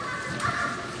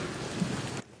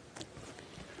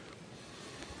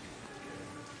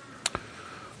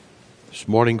This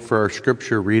morning for our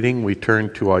scripture reading, we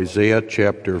turn to Isaiah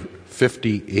chapter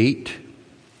 58.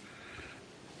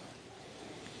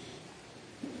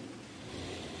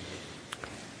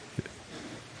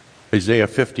 Isaiah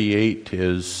 58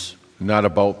 is not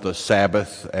about the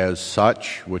Sabbath as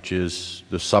such, which is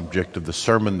the subject of the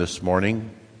sermon this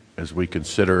morning as we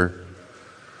consider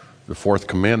the fourth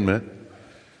commandment.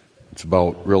 It's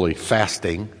about really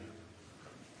fasting,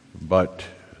 but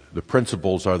the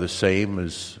principles are the same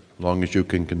as long as you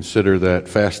can consider that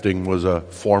fasting was a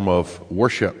form of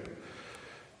worship.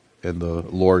 And the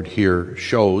Lord here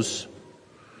shows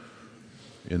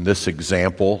in this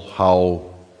example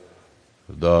how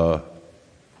the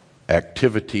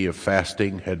activity of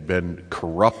fasting had been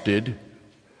corrupted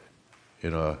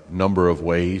in a number of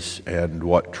ways, and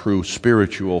what true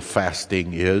spiritual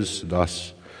fasting is,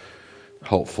 thus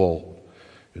helpful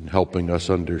in helping us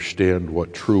understand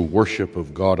what true worship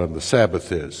of God on the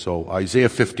Sabbath is. So Isaiah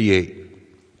 58.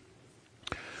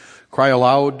 Cry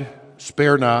aloud,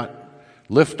 spare not,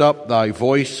 lift up thy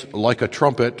voice like a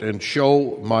trumpet, and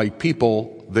show my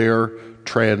people their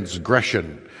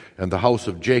transgression, and the house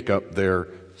of Jacob their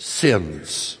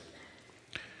sins.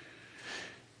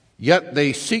 Yet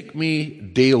they seek me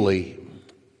daily,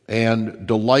 and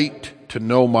delight to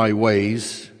know my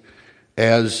ways,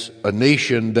 as a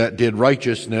nation that did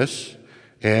righteousness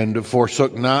and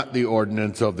forsook not the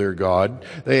ordinance of their God.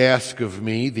 They ask of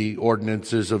me the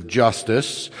ordinances of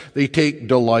justice. They take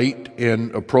delight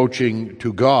in approaching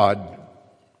to God.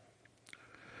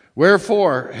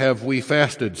 Wherefore have we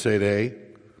fasted, say they,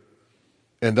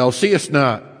 and thou seest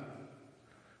not?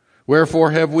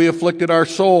 Wherefore have we afflicted our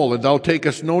soul, and thou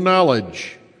takest no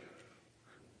knowledge?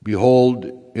 Behold,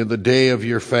 in the day of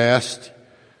your fast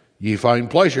ye find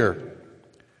pleasure,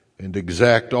 and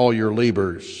exact all your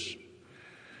labors.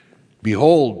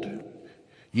 Behold,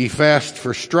 ye fast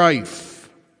for strife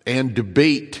and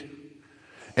debate,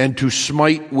 and to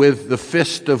smite with the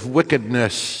fist of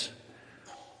wickedness.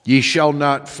 Ye shall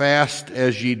not fast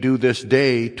as ye do this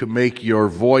day, to make your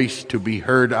voice to be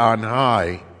heard on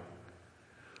high.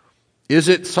 Is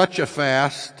it such a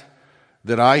fast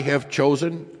that I have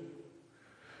chosen?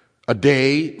 A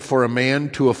day for a man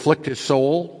to afflict his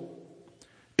soul?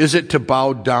 Is it to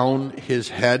bow down his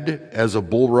head as a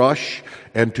bulrush,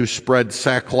 and to spread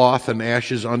sackcloth and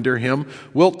ashes under him?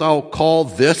 Wilt thou call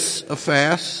this a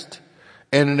fast,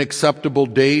 and an acceptable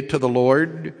day to the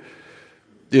Lord?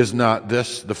 Is not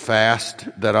this the fast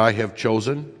that I have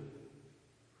chosen?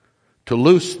 To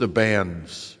loose the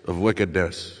bands of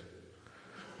wickedness,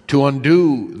 to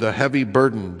undo the heavy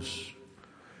burdens,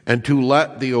 and to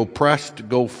let the oppressed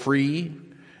go free,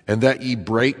 and that ye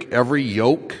break every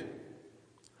yoke?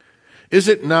 Is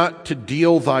it not to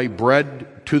deal thy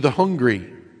bread to the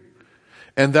hungry,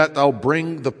 and that thou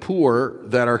bring the poor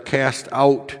that are cast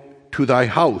out to thy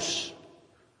house?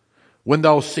 When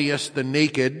thou seest the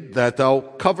naked, that thou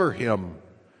cover him,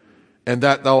 and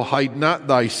that thou hide not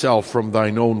thyself from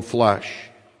thine own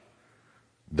flesh.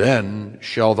 Then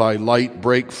shall thy light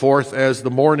break forth as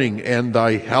the morning, and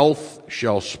thy health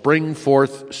shall spring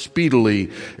forth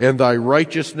speedily, and thy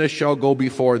righteousness shall go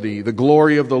before thee. The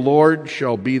glory of the Lord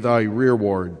shall be thy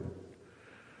rearward.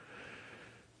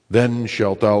 Then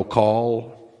shalt thou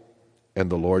call, and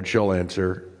the Lord shall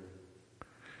answer.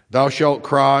 Thou shalt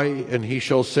cry, and he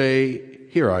shall say,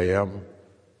 Here I am.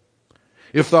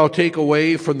 If thou take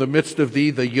away from the midst of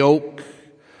thee the yoke,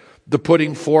 the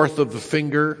putting forth of the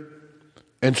finger,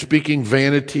 and speaking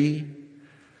vanity,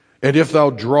 and if thou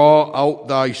draw out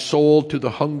thy soul to the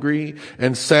hungry,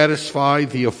 and satisfy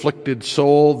the afflicted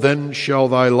soul, then shall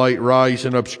thy light rise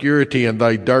in obscurity, and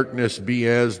thy darkness be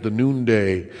as the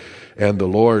noonday. And the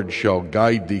Lord shall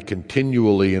guide thee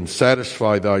continually, and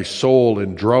satisfy thy soul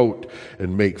in drought,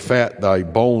 and make fat thy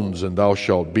bones, and thou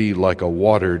shalt be like a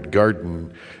watered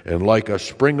garden, and like a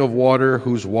spring of water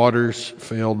whose waters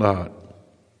fail not.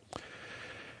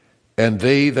 And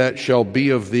they that shall be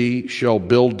of thee shall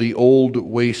build the old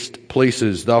waste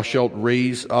places. Thou shalt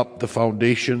raise up the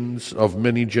foundations of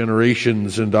many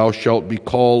generations, and thou shalt be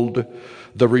called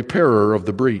the repairer of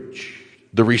the breach,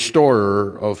 the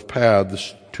restorer of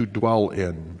paths to dwell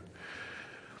in.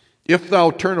 If thou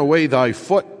turn away thy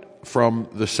foot from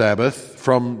the Sabbath,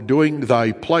 from doing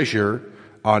thy pleasure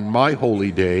on my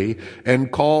holy day,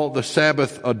 and call the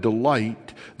Sabbath a delight,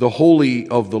 the holy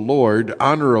of the Lord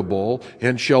honorable,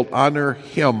 and shalt honor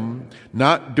him,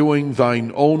 not doing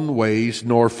thine own ways,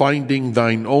 nor finding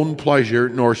thine own pleasure,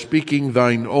 nor speaking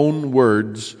thine own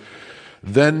words,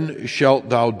 then shalt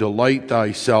thou delight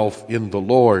thyself in the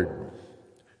Lord.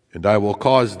 And I will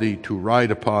cause thee to ride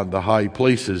upon the high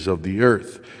places of the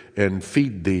earth, and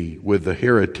feed thee with the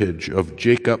heritage of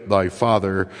Jacob thy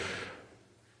father,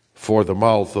 for the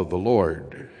mouth of the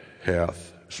Lord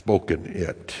hath spoken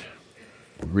it.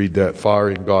 Read that far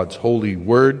in God's holy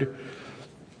word.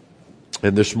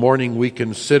 And this morning we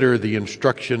consider the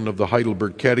instruction of the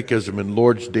Heidelberg Catechism in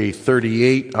Lord's Day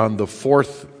 38 on the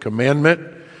fourth commandment,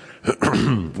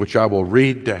 which I will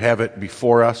read to have it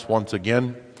before us once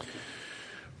again.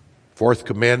 Fourth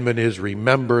commandment is,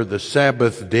 remember the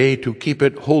Sabbath day to keep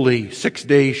it holy. 6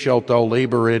 days shalt thou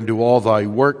labor and do all thy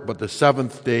work, but the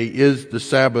seventh day is the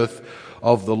Sabbath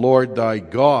of the Lord thy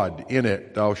God. In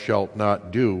it thou shalt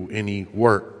not do any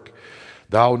work.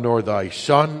 Thou nor thy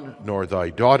son, nor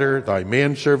thy daughter, thy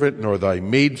manservant, nor thy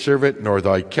maidservant, nor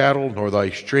thy cattle, nor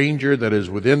thy stranger that is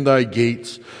within thy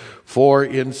gates. For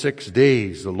in 6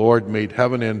 days the Lord made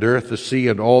heaven and earth, the sea,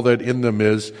 and all that in them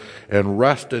is, and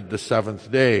rested the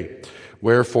seventh day.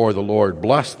 Wherefore the Lord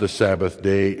blessed the Sabbath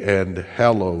day and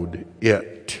hallowed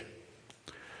it.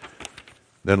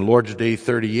 Then Lord's Day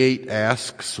 38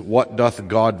 asks, what doth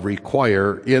God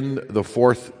require in the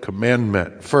fourth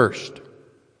commandment? First,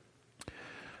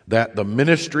 that the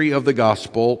ministry of the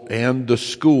gospel and the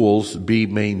schools be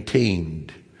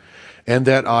maintained, and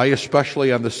that I,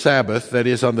 especially on the Sabbath, that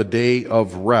is on the day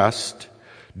of rest,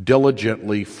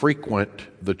 diligently frequent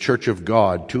the church of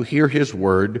God to hear his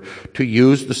word, to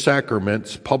use the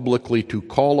sacraments publicly, to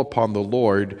call upon the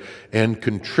Lord and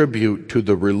contribute to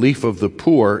the relief of the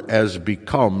poor as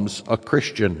becomes a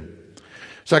Christian.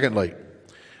 Secondly,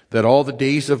 that all the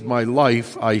days of my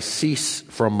life I cease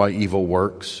from my evil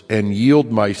works and yield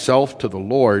myself to the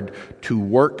Lord to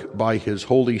work by his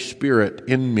Holy Spirit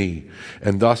in me,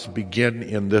 and thus begin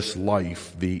in this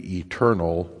life the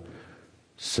eternal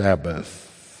Sabbath.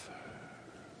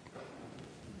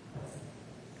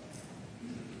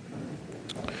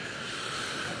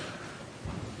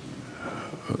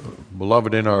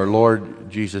 Beloved in our Lord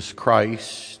Jesus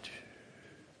Christ,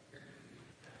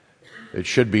 it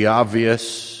should be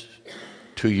obvious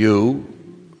to you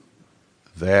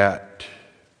that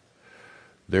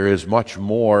there is much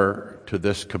more to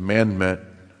this commandment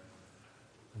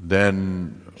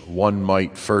than one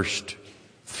might first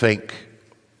think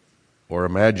or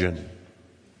imagine.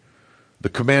 The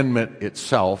commandment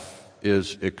itself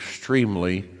is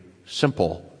extremely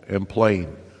simple and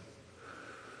plain.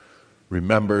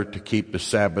 Remember to keep the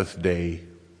Sabbath day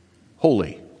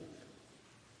holy.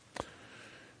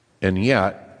 And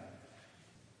yet,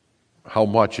 how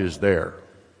much is there?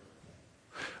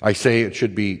 I say it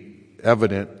should be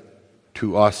evident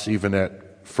to us even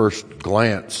at first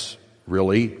glance,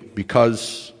 really,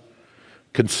 because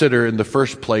consider in the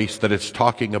first place that it's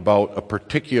talking about a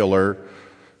particular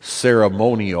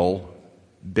ceremonial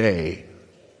day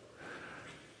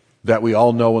that we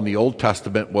all know in the Old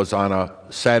Testament was on a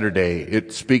Saturday.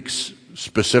 It speaks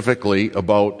specifically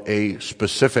about a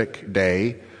specific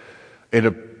day, and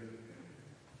a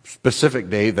specific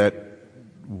day that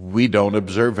we don't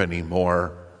observe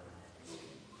anymore.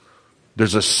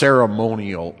 There's a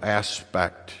ceremonial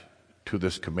aspect to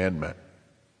this commandment,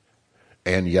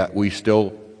 and yet we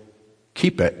still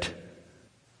keep it.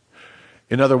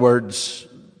 In other words,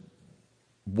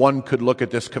 one could look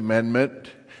at this commandment,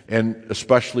 and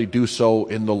especially do so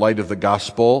in the light of the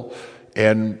gospel,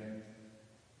 and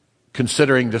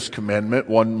considering this commandment,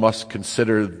 one must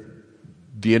consider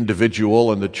the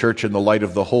individual and the church in the light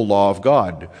of the whole law of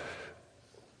God.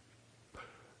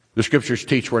 The scriptures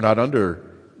teach we're not under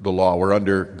the law, we're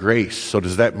under grace. So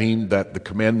does that mean that the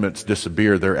commandments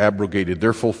disappear, they're abrogated,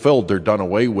 they're fulfilled, they're done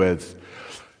away with?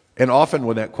 And often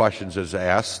when that question is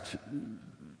asked,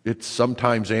 it's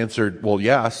sometimes answered, well,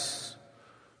 yes,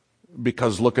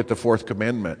 because look at the fourth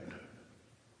commandment.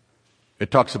 It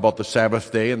talks about the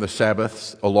Sabbath day and the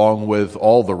Sabbaths along with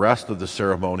all the rest of the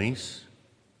ceremonies,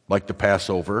 like the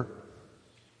Passover,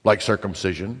 like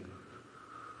circumcision,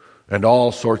 and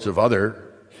all sorts of other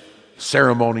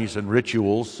ceremonies and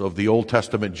rituals of the Old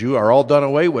Testament Jew are all done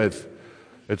away with.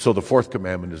 And so the fourth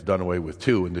commandment is done away with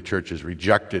too, and the church has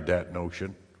rejected that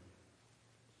notion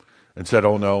and said,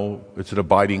 oh no, it's an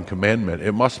abiding commandment.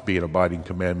 It must be an abiding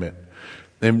commandment.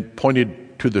 And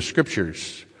pointed to the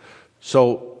scriptures.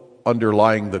 So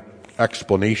underlying the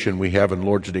explanation we have in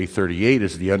Lord's Day 38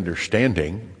 is the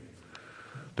understanding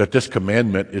that this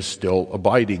commandment is still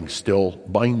abiding, still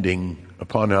binding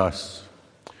upon us.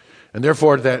 And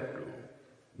therefore that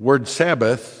word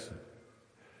Sabbath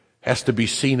has to be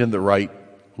seen in the right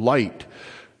light.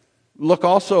 Look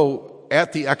also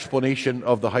at the explanation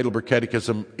of the Heidelberg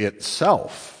Catechism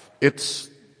itself. It's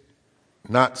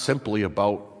not simply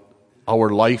about our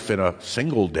life in a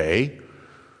single day,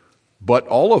 but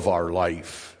all of our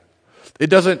life. It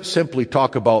doesn't simply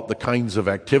talk about the kinds of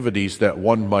activities that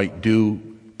one might do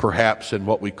perhaps in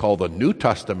what we call the New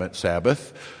Testament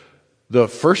Sabbath, the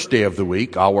first day of the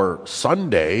week, our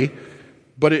Sunday,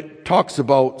 but it talks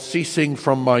about ceasing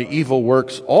from my evil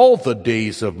works all the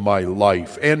days of my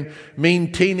life and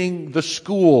maintaining the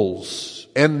schools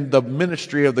and the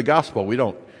ministry of the gospel. We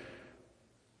don't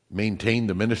maintain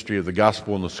the ministry of the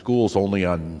gospel in the schools only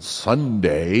on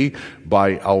Sunday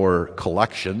by our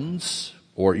collections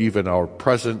or even our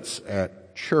presence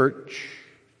at church.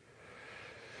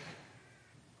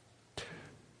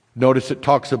 Notice it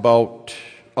talks about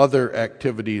other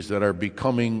activities that are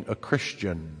becoming a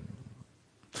Christian.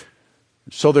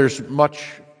 So there's much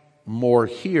more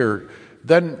here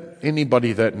than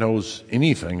anybody that knows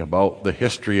anything about the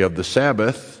history of the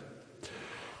Sabbath.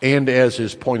 And as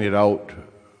is pointed out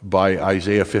by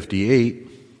Isaiah 58,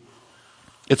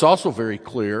 it's also very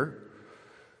clear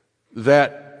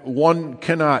that one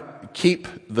cannot keep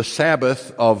the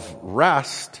Sabbath of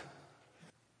rest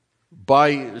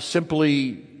by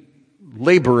simply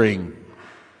laboring.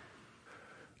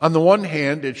 On the one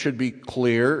hand, it should be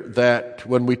clear that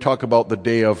when we talk about the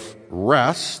day of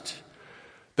rest,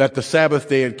 that the Sabbath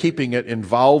day and keeping it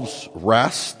involves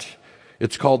rest.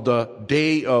 It's called the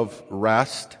day of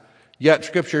rest. Yet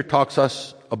Scripture talks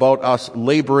about us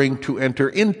laboring to enter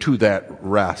into that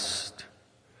rest.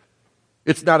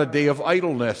 It's not a day of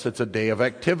idleness, it's a day of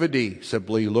activity.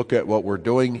 Simply look at what we're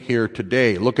doing here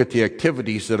today. Look at the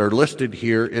activities that are listed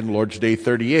here in Lord's Day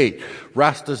 38.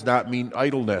 Rest does not mean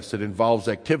idleness, it involves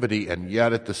activity, and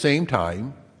yet at the same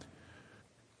time,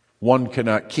 one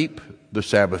cannot keep the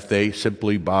Sabbath day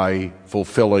simply by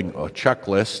fulfilling a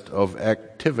checklist of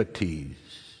activities.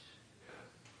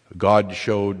 God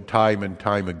showed time and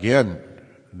time again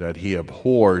that He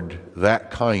abhorred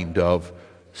that kind of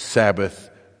Sabbath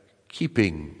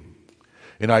keeping.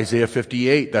 In Isaiah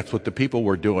 58, that's what the people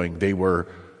were doing. They were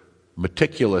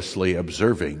meticulously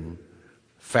observing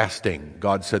fasting.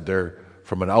 God said there,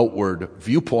 from an outward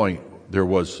viewpoint, there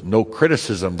was no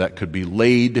criticism that could be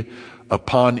laid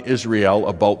upon Israel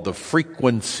about the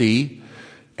frequency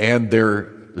and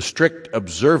their strict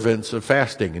observance of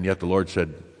fasting. And yet the Lord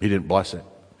said He didn't bless it.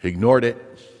 He ignored it.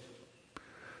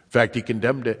 In fact, He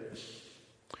condemned it.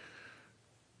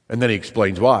 And then He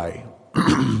explains why.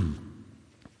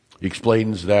 He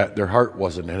explains that their heart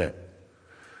wasn't in it.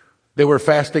 They were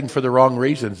fasting for the wrong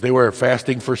reasons. They were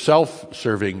fasting for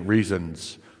self-serving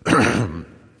reasons. And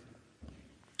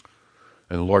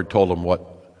the Lord told them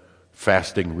what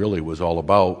fasting really was all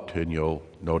about. And you'll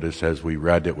notice as we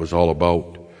read, it was all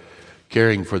about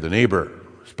caring for the neighbor,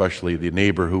 especially the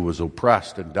neighbor who was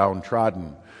oppressed and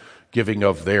downtrodden, giving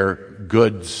of their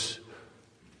goods,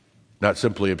 not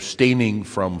simply abstaining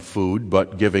from food,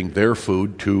 but giving their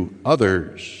food to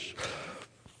others.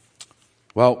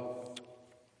 Well,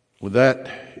 with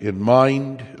that in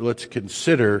mind, let's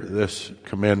consider this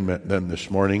commandment then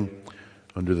this morning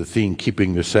under the theme,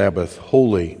 keeping the Sabbath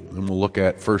holy. And we'll look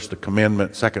at first the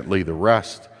commandment, secondly the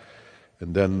rest,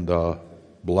 and then the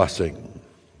blessing.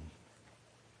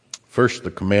 First,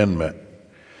 the commandment.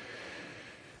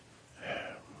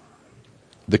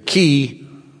 The key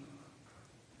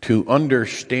to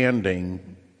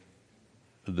understanding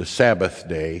the Sabbath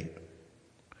day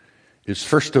is,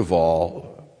 first of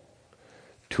all,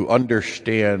 to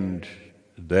understand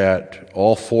that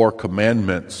all four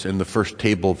commandments in the first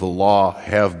table of the law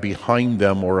have behind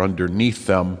them or underneath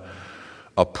them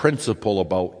a principle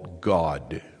about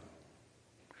God.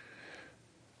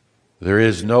 There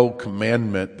is no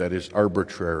commandment that is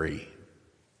arbitrary.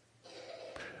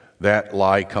 That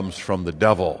lie comes from the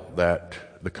devil, that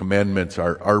the commandments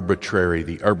are arbitrary,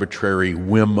 the arbitrary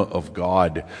whim of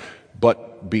God.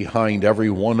 But behind every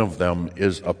one of them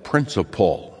is a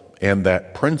principle, and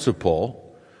that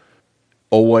principle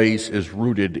always is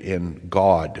rooted in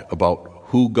God, about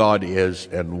who God is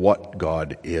and what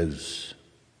God is.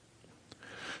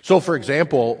 So, for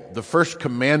example, the first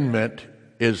commandment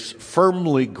is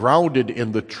firmly grounded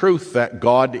in the truth that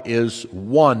God is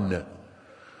one,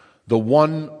 the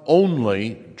one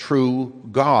only true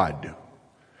God.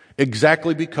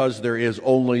 Exactly because there is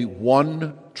only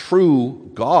one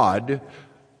true God,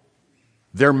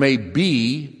 there may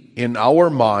be in our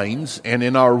minds and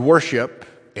in our worship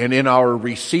and in our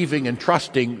receiving and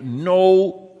trusting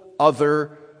no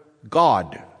other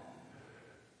God.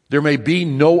 There may be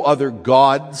no other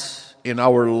gods in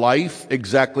our life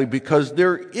exactly because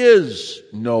there is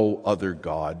no other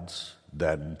gods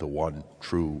than the one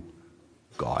true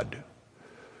God.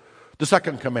 The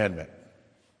second commandment,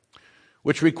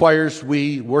 which requires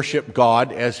we worship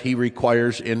God as He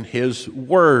requires in His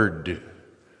Word.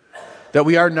 That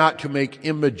we are not to make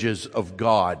images of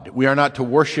God. We are not to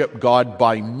worship God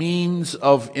by means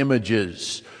of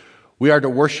images. We are to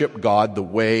worship God the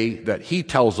way that He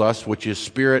tells us, which is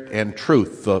spirit and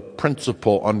truth. The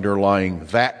principle underlying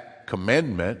that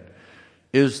commandment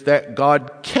is that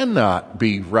God cannot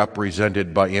be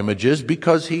represented by images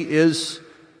because He is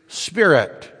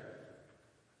spirit.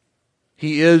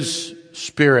 He is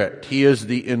spirit. He is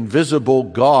the invisible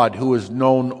God who is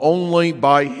known only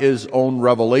by His own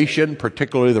revelation,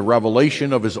 particularly the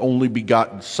revelation of His only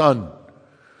begotten Son,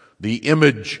 the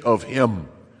image of Him.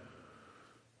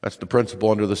 That's the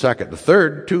principle under the second. The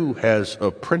third, too, has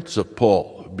a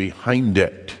principle behind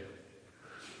it.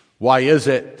 Why is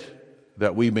it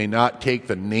that we may not take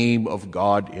the name of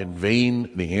God in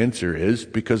vain? The answer is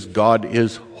because God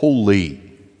is holy.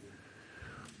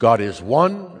 God is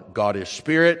one, God is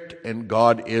spirit, and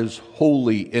God is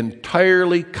holy,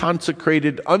 entirely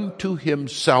consecrated unto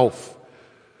Himself.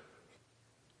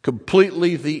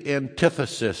 Completely the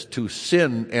antithesis to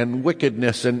sin and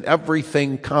wickedness and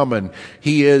everything common.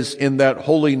 He is in that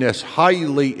holiness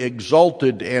highly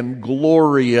exalted and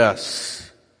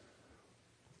glorious.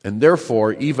 And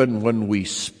therefore, even when we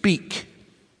speak,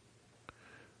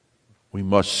 we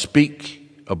must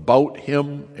speak about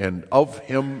Him and of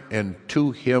Him and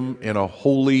to Him in a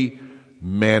holy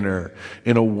manner,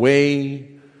 in a way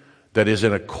that is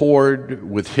in accord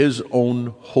with His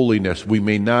own holiness. We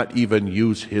may not even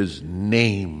use His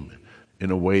name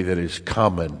in a way that is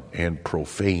common and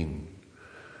profane.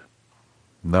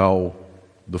 Now,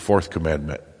 the fourth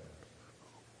commandment.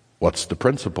 What's the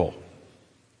principle?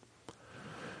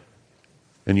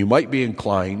 And you might be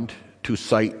inclined to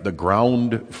cite the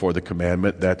ground for the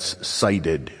commandment that's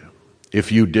cited.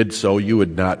 If you did so, you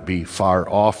would not be far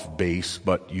off base,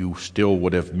 but you still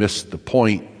would have missed the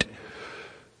point.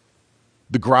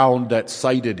 The ground that's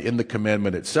cited in the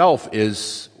commandment itself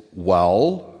is,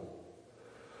 well,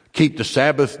 keep the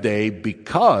Sabbath day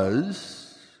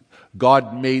because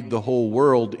God made the whole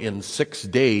world in 6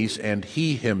 days and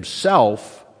He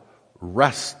Himself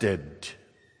rested.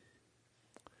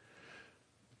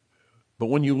 But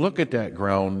when you look at that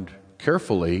ground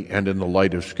carefully and in the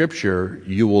light of Scripture,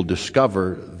 you will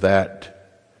discover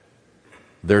that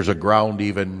there's a ground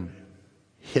even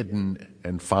hidden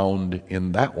and found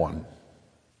in that one.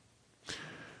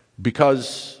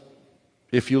 Because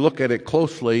if you look at it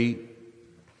closely,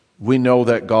 we know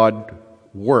that God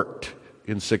worked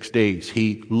in 6 days.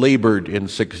 He labored in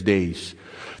 6 days.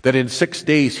 That in 6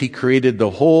 days He created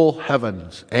the whole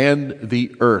heavens and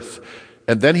the earth.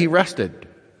 And then He rested.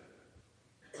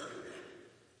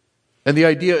 And the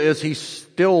idea is He's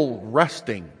still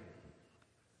resting.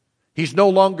 He's no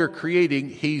longer creating,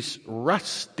 He's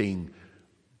resting.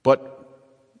 But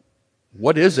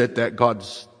what is it that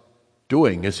God's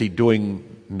doing? Is He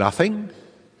doing nothing?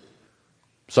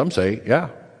 Some say, yeah.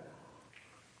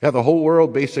 Yeah, the whole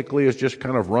world basically is just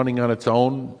kind of running on its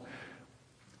own.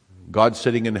 God's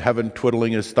sitting in heaven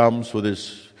twiddling His thumbs with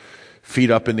His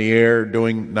feet up in the air,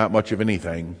 doing not much of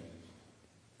anything.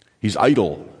 He's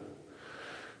idle.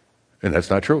 And that's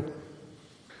not true.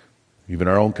 Even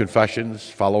our own confessions,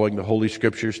 following the Holy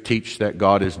Scriptures, teach that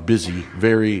God is busy,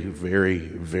 very, very,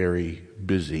 very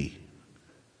busy.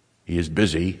 He is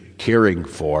busy caring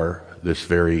for this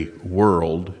very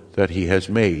world that He has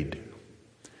made.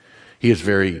 He is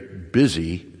very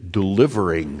busy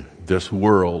delivering this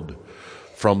world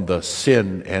from the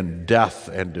sin and death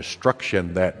and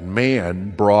destruction that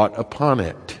man brought upon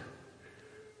it.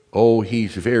 Oh,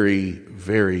 He's very,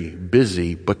 very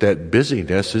busy, but that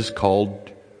busyness is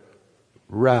called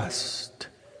rest.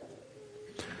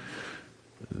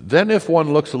 Then if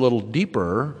one looks a little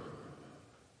deeper,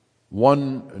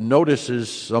 one notices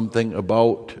something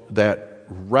about that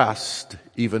rest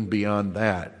even beyond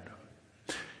that.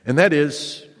 And that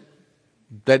is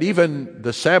that even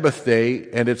the Sabbath day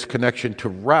and its connection to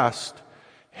rest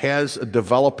has a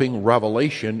developing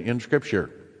revelation in Scripture.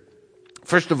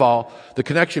 First of all, the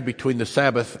connection between the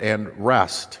Sabbath and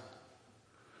rest.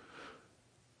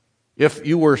 If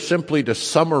you were simply to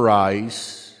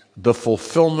summarize the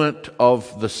fulfillment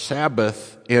of the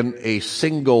Sabbath in a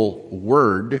single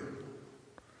word,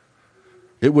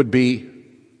 it would be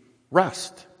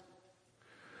rest.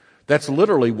 That's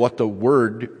literally what the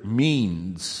word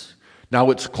means. Now,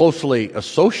 it's closely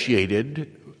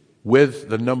associated with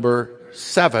the number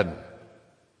 7,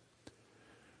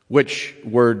 which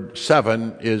word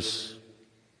 7 is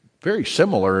very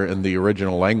similar in the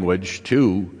original language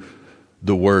to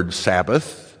the word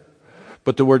Sabbath.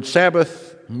 But the word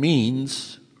Sabbath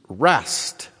means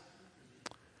rest.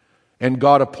 And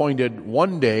God appointed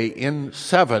one day in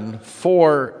 7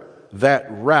 for that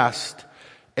rest.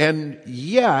 And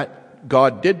yet,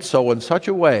 God did so in such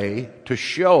a way to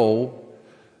show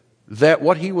that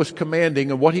what he was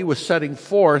commanding and what he was setting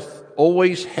forth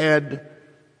always had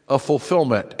a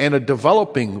fulfillment and a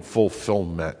developing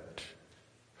fulfillment.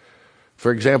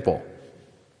 For example,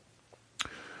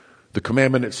 the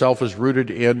commandment itself is rooted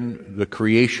in the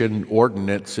creation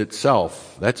ordinance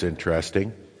itself. That's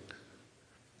interesting.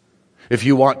 If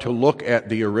you want to look at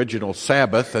the original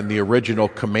Sabbath and the original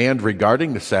command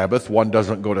regarding the Sabbath, one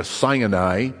doesn't go to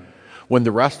Sinai. When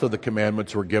the rest of the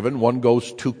commandments were given, one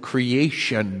goes to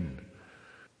creation.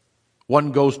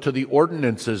 One goes to the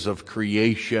ordinances of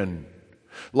creation,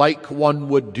 like one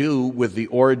would do with the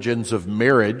origins of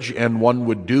marriage and one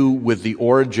would do with the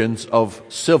origins of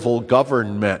civil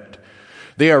government.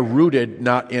 They are rooted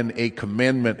not in a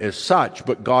commandment as such,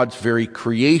 but God's very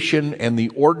creation and the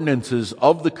ordinances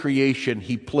of the creation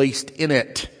he placed in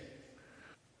it.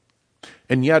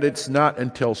 And yet it's not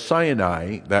until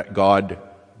Sinai that God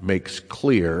makes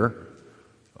clear,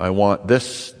 I want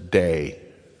this day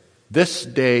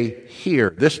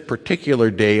here, this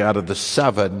particular day out of the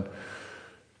 7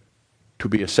 to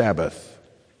be a Sabbath.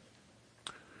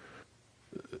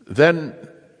 Then,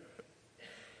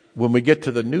 when we get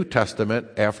to the New Testament,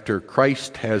 after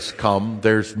Christ has come,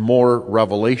 there's more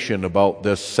revelation about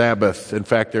this Sabbath. In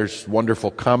fact, there's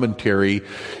wonderful commentary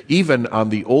even on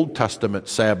the Old Testament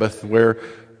Sabbath where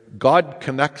God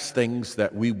connects things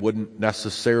that we wouldn't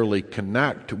necessarily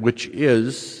connect, which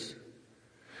is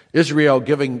Israel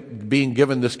being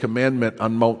given this commandment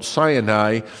on Mount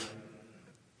Sinai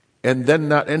and then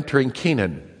not entering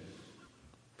Canaan.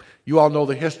 You all know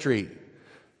the history.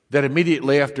 That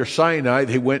immediately after Sinai,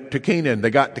 they went to Canaan. They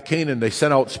got to Canaan. They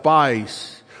sent out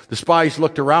spies. The spies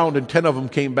looked around and 10 of them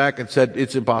came back and said,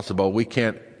 it's impossible. We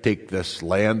can't take this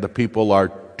land. The people are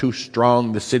too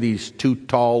strong. The city's too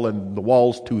tall and the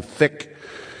walls too thick.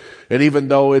 And even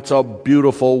though it's a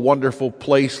beautiful, wonderful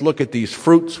place, look at these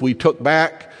fruits we took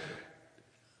back.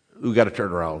 We got to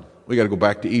turn around. We got to go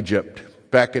back to Egypt,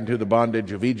 back into the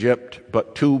bondage of Egypt.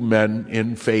 But 2 men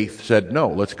in faith said, no,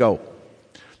 let's go.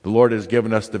 The Lord has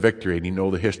given us the victory, and you know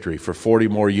the history. For 40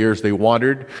 more years they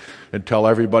wandered until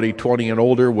everybody 20 and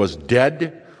older was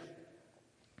dead.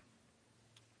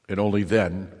 And only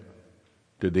then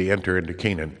did they enter into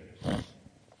Canaan.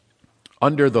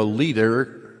 Under the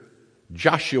leader,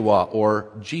 Joshua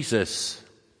or Jesus.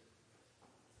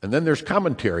 And then there's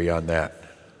commentary on that.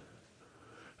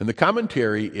 And the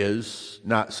commentary is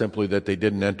not simply that they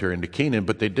didn't enter into Canaan,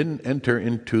 but they didn't enter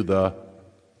into the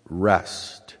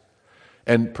rest.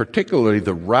 And particularly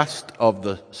the rest of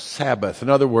the Sabbath. In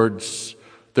other words,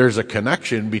 there's a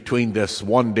connection between this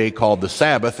one day called the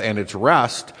Sabbath and its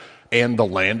rest and the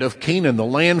land of Canaan, the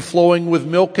land flowing with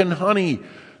milk and honey.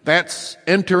 That's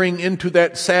entering into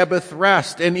that Sabbath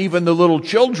rest. And even the little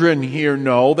children here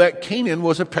know that Canaan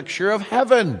was a picture of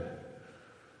heaven.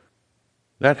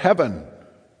 That heaven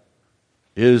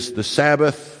is the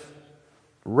Sabbath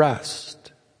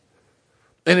rest.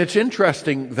 And it's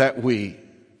interesting that we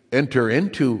enter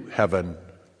into heaven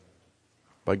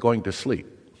by going to sleep.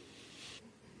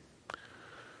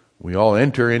 We all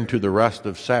enter into the rest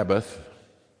of Sabbath,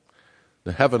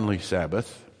 the heavenly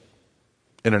Sabbath,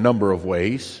 in a number of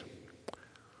ways.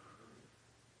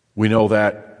 We know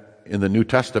that in the New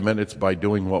Testament it's by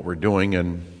doing what we're doing,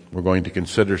 and we're going to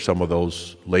consider some of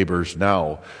those labors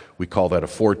now. We call that a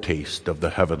foretaste of the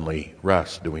heavenly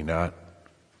rest, do we not?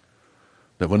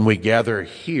 That when we gather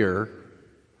here,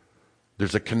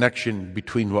 there's a connection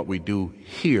between what we do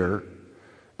here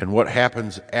and what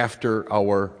happens after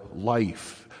our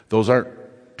life. Those aren't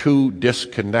 2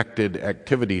 disconnected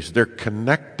activities. They're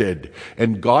connected,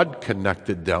 and God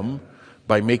connected them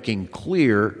by making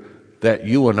clear that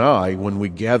you and I, when we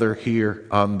gather here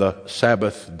on the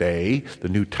Sabbath day, the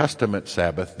New Testament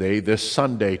Sabbath day, this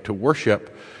Sunday to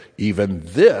worship, even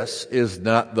this is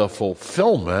not the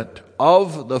fulfillment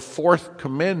of the 4th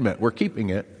commandment. We're keeping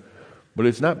it, but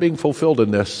it's not being fulfilled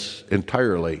in this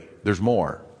entirely. There's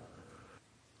more.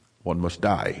 One must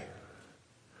die.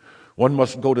 One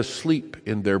must go to sleep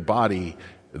in their body,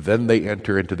 then they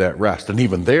enter into that rest. And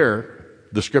even there,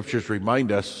 the scriptures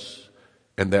remind us,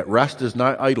 and that rest is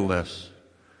not idleness.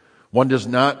 One does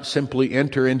not simply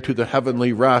enter into the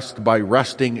heavenly rest by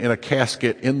resting in a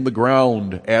casket in the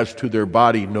ground as to their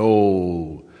body.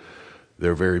 No,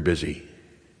 they're very busy.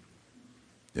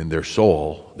 In their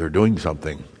soul, they're doing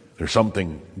something. There's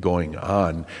something going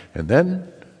on. And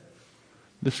then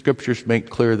the scriptures make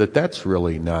clear that that's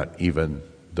really not even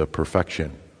the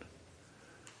perfection.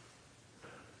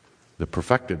 The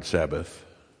perfected Sabbath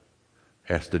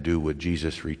has to do with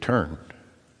Jesus' return.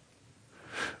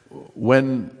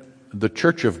 When the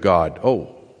church of God,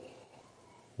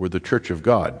 we're the church of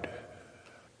God,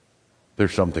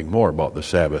 there's something more about the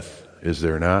Sabbath, is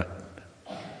there not?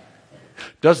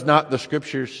 Does not the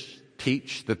Scriptures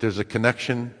teach that there's a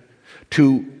connection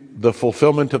to the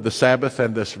fulfillment of the Sabbath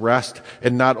and this rest,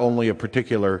 and not only a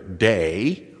particular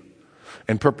day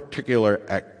and particular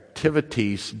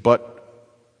activities, but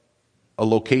a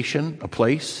location, a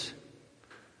place?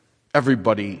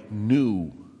 Everybody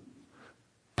knew,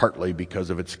 partly because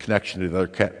of its connection to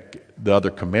the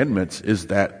other commandments, is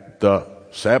that the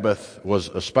Sabbath was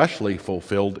especially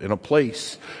fulfilled in a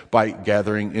place, by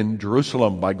gathering in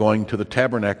Jerusalem, by going to the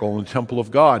tabernacle and the temple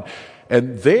of God.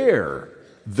 And there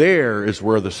is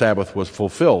where the Sabbath was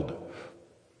fulfilled.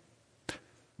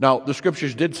 Now, the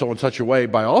Scriptures did so in such a way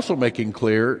by also making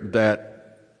clear that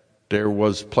there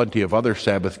was plenty of other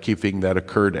Sabbath keeping that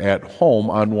occurred at home,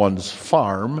 on one's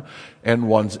farm and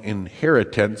one's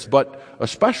inheritance, but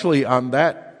especially on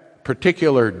that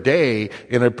particular day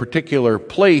in a particular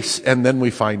place. And then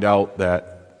we find out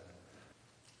that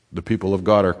the people of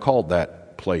God are called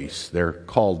that place. They're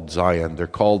called Zion. They're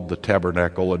called the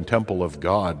tabernacle and temple of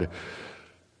God.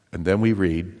 And then we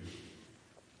read,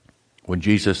 when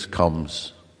Jesus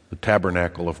comes, the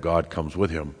tabernacle of God comes with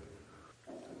him.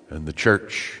 And the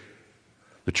church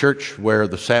where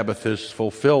the Sabbath is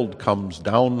fulfilled, comes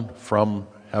down from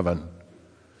heaven.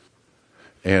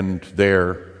 And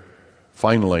there,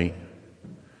 finally,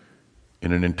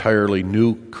 in an entirely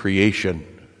new creation,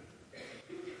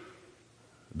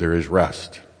 there is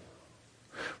rest.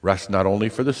 Rest not only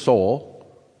for the soul,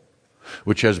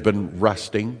 which has been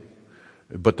resting,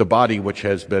 but the body which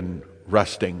has been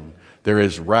resting. There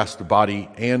is rest, body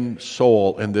and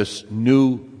soul, in this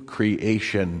new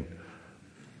creation.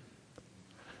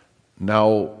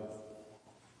 Now,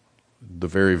 the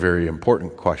very, very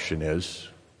important question is,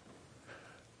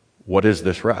 what is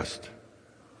this rest?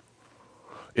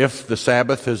 If the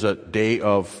Sabbath is a day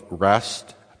of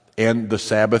rest, and the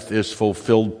Sabbath is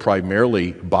fulfilled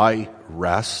primarily by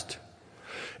rest,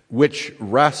 which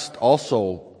rest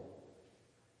also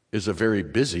is a very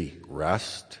busy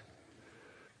rest,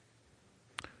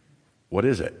 what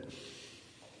is it?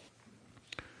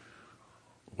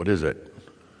 What is it?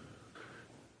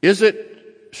 Is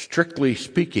it, strictly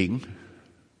speaking,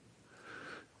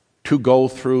 to go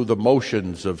through the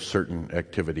motions of certain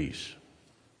activities?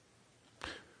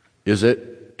 Is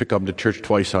it to come to church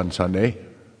twice on Sunday,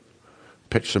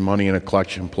 pitch some money in a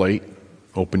collection plate,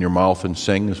 open your mouth and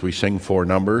sing as we sing 4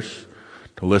 numbers,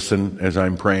 to listen as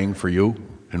I'm praying for you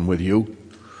and with you?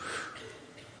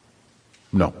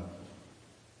 No.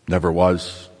 Never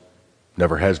was,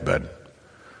 never has been.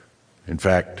 In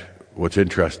fact, what's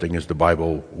interesting is the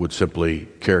Bible would simply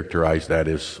characterize that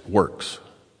as works.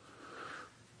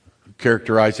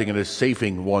 Characterizing it as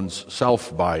saving one's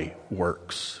self by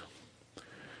works.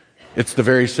 It's the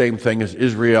very same thing as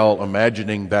Israel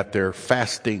imagining that their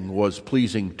fasting was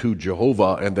pleasing to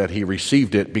Jehovah and that he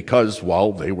received it because,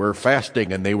 well, they were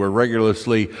fasting and they were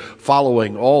regularly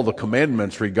following all the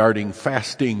commandments regarding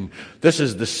fasting. This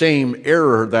is the same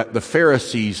error that the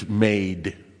Pharisees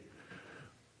made.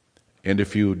 And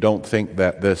if you don't think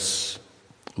that this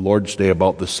Lord's Day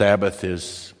about the Sabbath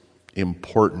is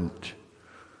important,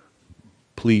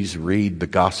 please read the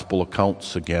gospel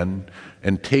accounts again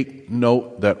and take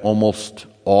note that almost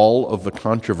all of the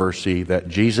controversy that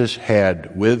Jesus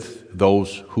had with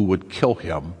those who would kill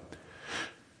him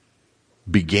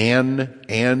began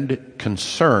and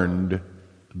concerned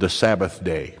the Sabbath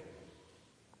day.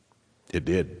 It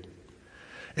did.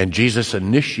 And Jesus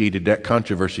initiated that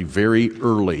controversy very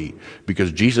early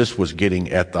because Jesus was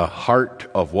getting at the heart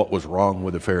of what was wrong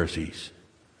with the Pharisees.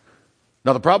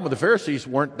 Now, the problem with the Pharisees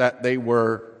weren't that they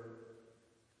were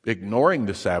ignoring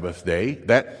the Sabbath day.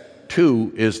 That,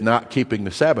 too, is not keeping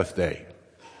the Sabbath day.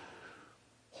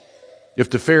 If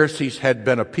the Pharisees had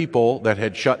been a people that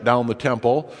had shut down the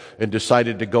temple and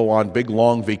decided to go on big,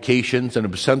 long vacations and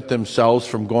absent themselves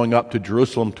from going up to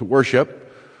Jerusalem to worship,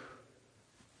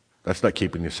 that's not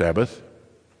keeping the Sabbath.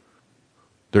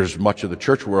 There's much of the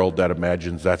church world that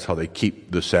imagines that's how they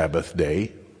keep the Sabbath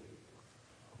day.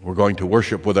 We're going to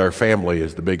worship with our family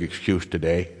is the big excuse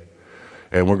today.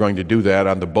 And we're going to do that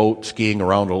on the boat skiing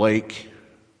around a lake.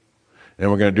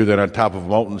 And we're going to do that on top of a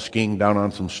mountain skiing down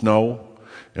on some snow.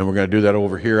 And we're going to do that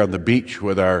over here on the beach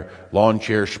with our lawn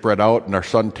chairs spread out and our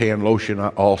suntan lotion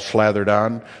all slathered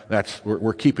on.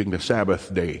 We're keeping the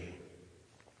Sabbath day.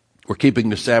 We're keeping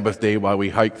the Sabbath day while we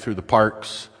hike through the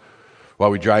parks, while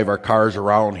we drive our cars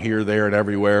around here, there, and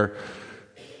everywhere.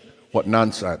 What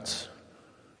nonsense.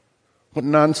 What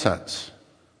nonsense.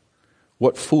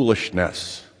 What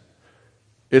foolishness.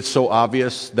 It's so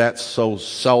obvious, that's so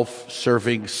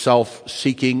self-serving,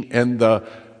 self-seeking, and the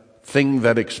thing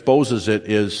that exposes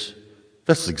it is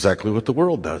that's exactly what the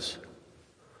world does.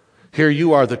 Here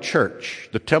you are, the church,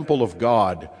 the temple of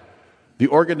God, the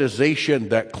organization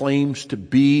that claims to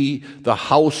be the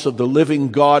house of the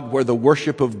living God, where the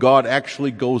worship of God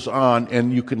actually goes on,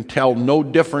 and you can tell no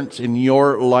difference in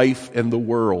your life and the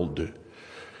world.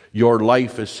 Your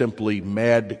life is simply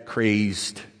mad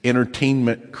crazed,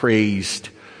 entertainment crazed.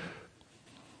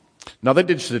 Now that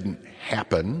just didn't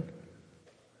happen.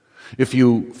 If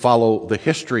you follow the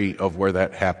history of where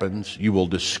that happens, you will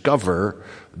discover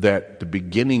that the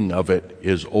beginning of it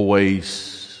is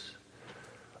always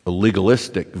a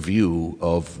legalistic view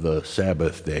of the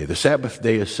Sabbath day. The Sabbath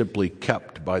day is simply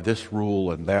kept by this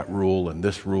rule and that rule and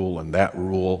this rule and that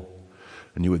rule.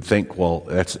 And you would think, well,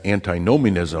 that's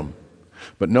antinomianism.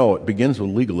 But no, it begins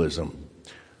with legalism.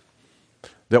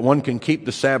 That one can keep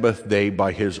the Sabbath day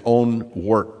by his own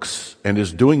works, and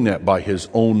is doing that by his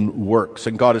own works.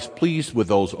 And God is pleased with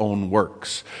those own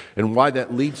works. And why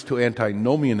that leads to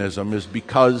antinomianism is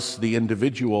because the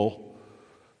individual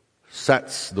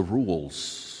sets the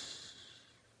rules.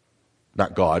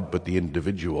 Not God, but the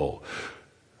individual.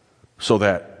 So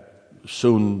that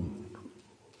soon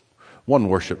one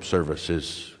worship service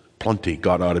is plenty.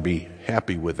 God ought to be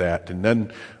happy with that. And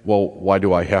then, well, why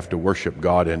do I have to worship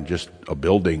God in just a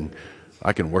building?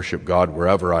 I can worship God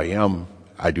wherever I am.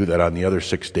 I do that on the other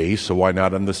 6 days, so why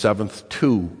not on the seventh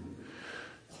too?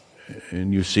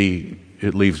 And you see,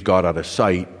 it leaves God out of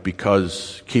sight,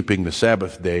 because keeping the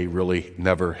Sabbath day really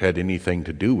never had anything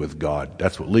to do with God.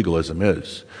 That's what legalism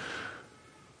is.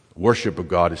 Worship of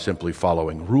God is simply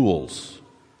following rules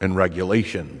and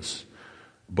regulations.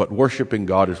 But worshiping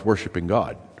God is worshiping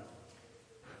God.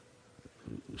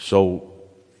 So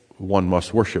one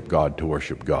must worship God to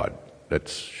worship God. That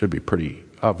should be pretty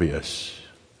obvious.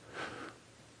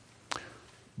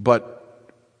 But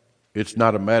it's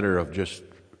not a matter of just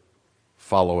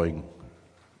following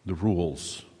the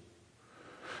rules.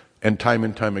 And time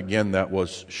again that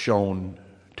was shown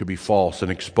to be false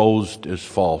and exposed as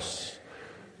false.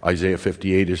 Isaiah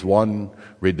 58 is one,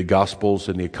 read the Gospels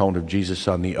and the account of Jesus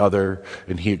on the other,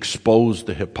 and he exposed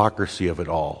the hypocrisy of it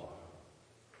all.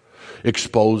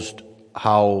 Exposed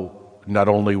how not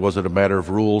only was it a matter of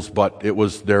rules, but it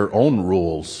was their own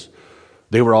rules.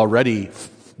 They were already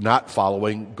not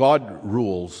following God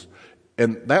rules.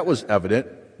 And that was evident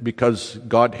because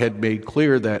God had made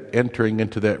clear that entering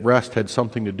into that rest had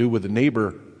something to do with the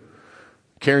neighbor,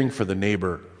 caring for the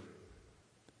neighbor,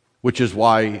 which is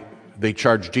why they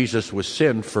charged Jesus with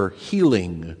sin for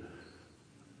healing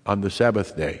on the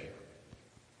Sabbath day.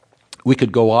 We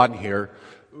could go on here,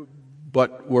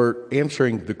 but we're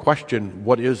answering the question,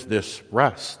 what is this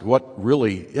rest? What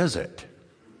really is it?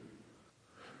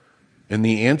 And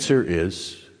the answer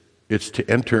is, it's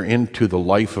to enter into the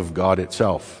life of God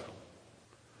itself.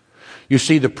 You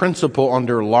see, the principle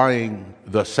underlying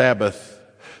the Sabbath,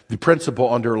 the principle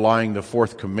underlying the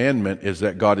fourth commandment is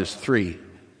that God is three.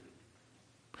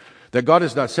 That God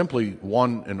is not simply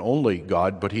one and only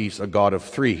God, but He's a God of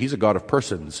three. He's a God of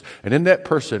persons. And in that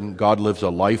person, God lives a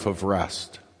life of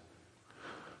rest.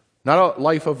 Not a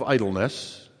life of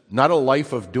idleness, not a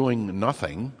life of doing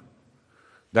nothing.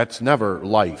 That's never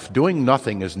life. Doing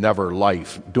nothing is never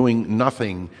life. Doing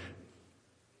nothing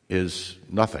is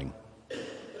nothing.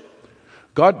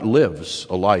 God lives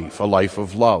a life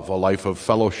of love, a life of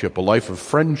fellowship, a life of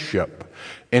friendship.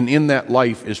 And in that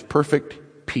life is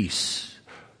perfect peace.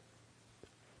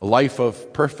 A life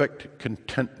of perfect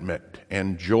contentment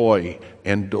and joy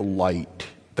and delight.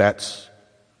 That's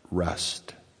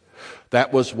rest.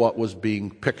 That was what was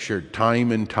being pictured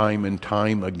time and time and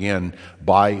time again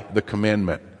by the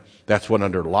commandment. That's what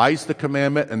underlies the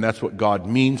commandment, and that's what God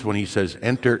means when He says,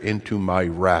 enter into my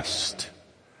rest.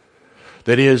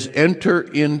 That is, enter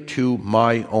into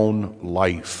my own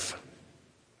life.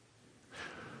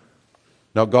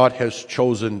 Now, God has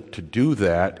chosen to do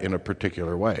that in a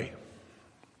particular way.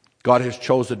 God has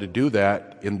chosen to do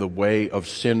that in the way of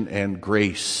sin and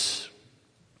grace.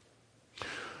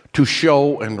 To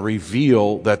show and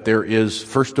reveal that there is,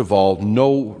 first of all,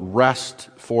 no rest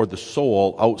for the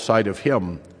soul outside of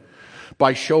Him,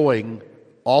 by showing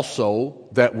also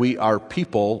that we are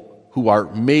people who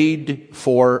are made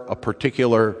for a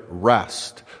particular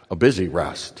rest, a busy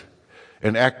rest,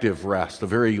 an active rest, a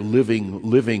very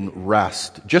living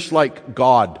rest, just like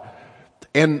God.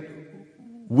 And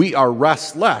we are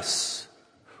restless.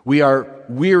 We are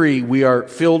weary, we are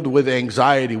filled with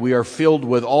anxiety, we are filled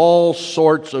with all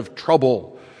sorts of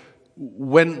trouble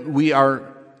when we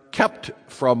are kept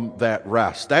from that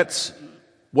rest. That's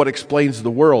what explains the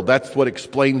world. That's what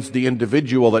explains the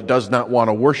individual that does not want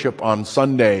to worship on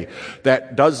Sunday,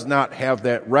 that does not have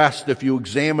that rest. If you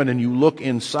examine and you look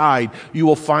inside, you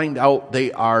will find out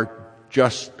they are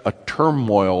just a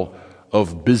turmoil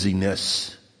of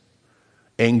busyness,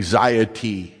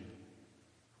 anxiety,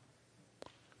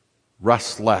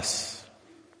 restless.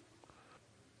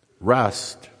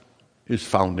 Rest is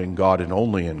found in God and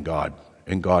only in God,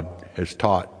 and God has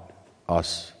taught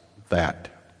us that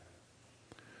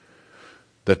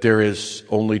there is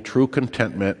only true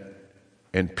contentment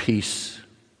and peace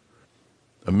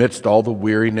amidst all the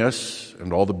weariness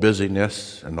and all the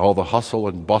busyness and all the hustle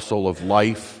and bustle of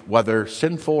life, whether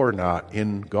sinful or not,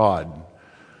 in God.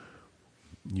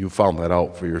 You found that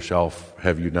out for yourself,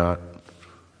 have you not?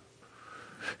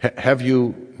 Have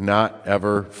you not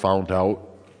ever found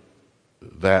out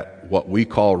that what we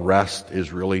call rest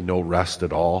is really no rest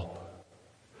at all?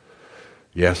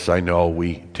 Yes, I know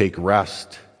we take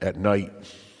rest at night.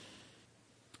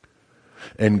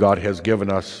 And God has given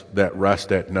us that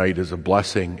rest at night as a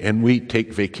blessing. And we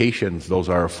take vacations. Those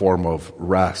are a form of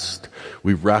rest.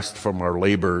 We rest from our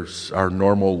labors, our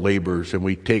normal labors, and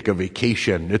we take a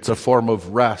vacation. It's a form of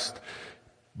rest.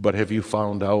 But have you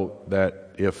found out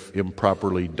that if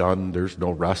improperly done, there's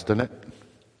no rest in it?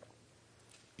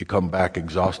 You come back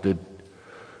exhausted,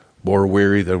 more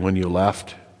weary than when you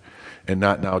left. And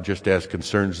not now just as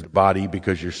concerns the body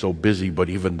because you're so busy, but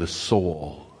even the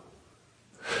soul.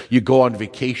 You go on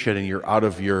vacation and you're out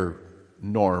of your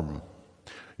norm.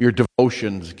 Your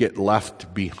devotions get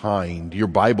left behind. Your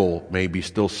Bible may be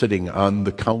still sitting on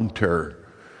the counter.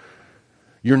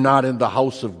 You're not in the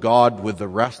house of God with the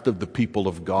rest of the people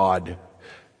of God.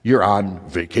 You're on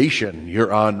vacation.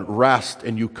 You're on rest,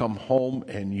 and you come home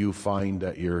and you find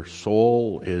that your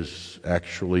soul is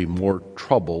actually more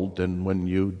troubled than when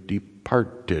you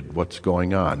departed. What's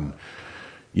going on?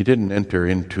 You didn't enter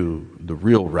into the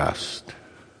real rest,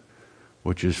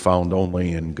 which is found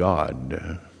only in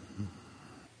God.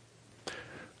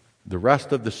 The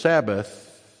rest of the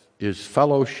Sabbath is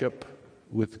fellowship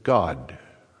with God,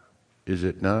 is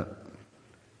it not?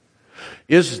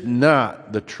 Is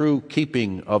not the true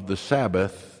keeping of the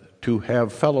Sabbath to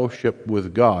have fellowship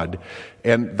with God?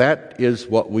 And that is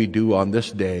what we do on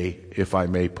this day, if I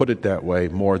may put it that way,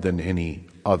 more than any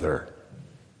other.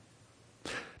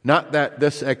 Not that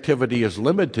this activity is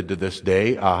limited to this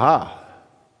day,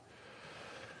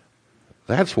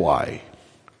 That's why,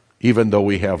 even though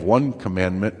we have one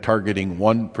commandment targeting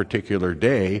one particular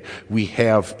day, we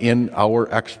have in our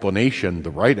explanation, the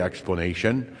right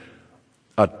explanation,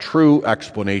 a true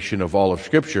explanation of all of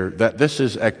Scripture, that this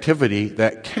is activity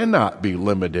that cannot be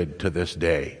limited to this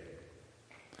day.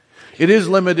 It is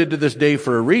limited to this day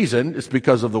for a reason. It's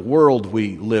because of the world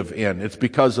we live in. It's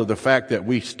because of the fact that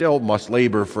we still must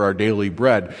labor for our daily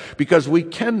bread. Because we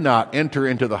cannot enter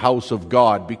into the house of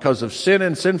God because of sin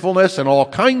and sinfulness and all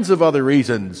kinds of other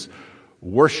reasons.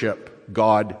 Worship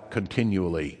God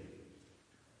continually.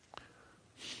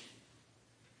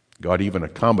 God even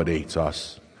accommodates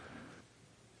us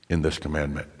in this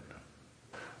commandment.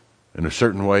 In a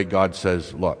certain way, God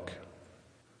says, look,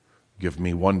 give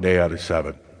me 1 day out of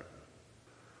 7.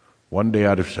 1 day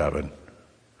out of 7.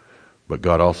 But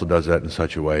God also does that in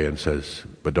such a way and says,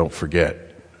 but don't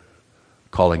forget,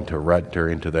 calling to enter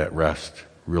into that rest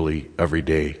really every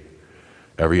day,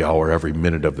 every hour, every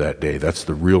minute of that day. That's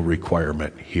the real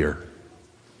requirement here.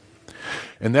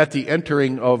 And that the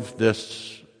entering of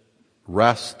this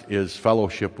rest is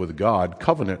fellowship with God,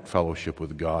 covenant fellowship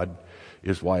with God,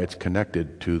 is why it's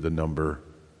connected to the number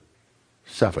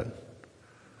 7.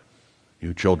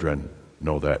 You children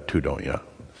know that too, don't you?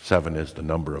 7 is the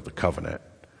number of the covenant.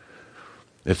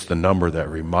 It's the number that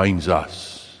reminds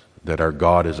us that our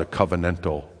God is a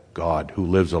covenantal God who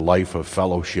lives a life of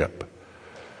fellowship.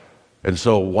 And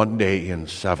so 1 day in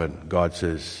 7, God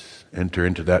says, enter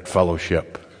into that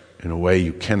fellowship in a way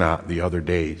you cannot the other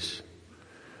days.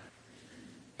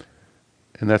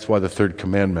 And that's why the third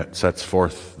commandment sets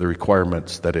forth the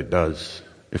requirements that it does.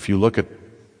 If you look at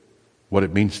what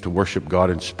it means to worship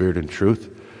God in spirit and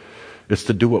truth, it's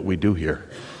to do what we do here.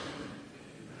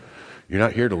 You're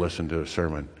not here to listen to a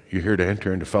sermon. You're here to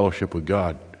enter into fellowship with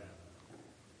God.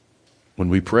 When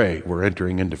we pray, we're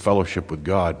entering into fellowship with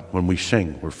God. When we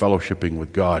sing, we're fellowshipping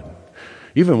with God.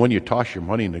 Even when you toss your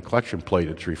money in the collection plate,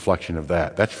 it's a reflection of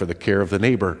that. That's for the care of the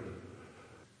neighbor.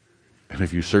 And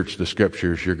if you search the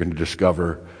Scriptures, you're going to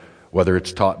discover, whether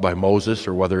it's taught by Moses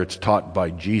or whether it's taught by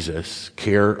Jesus,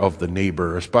 care of the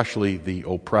neighbor, especially the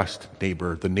oppressed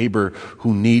neighbor, the neighbor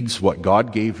who needs what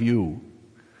God gave you,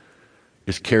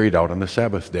 is carried out on the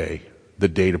Sabbath day, the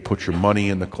day to put your money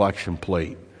in the collection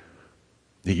plate.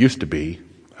 It used to be,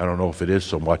 I don't know if it is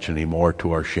so much anymore,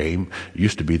 to our shame, it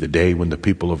used to be the day when the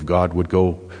people of God would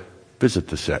go visit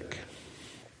the sick.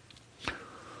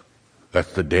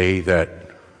 That's the day that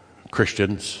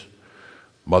Christians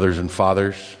Mothers and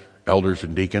fathers, elders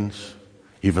and deacons,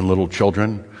 even little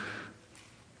children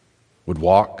would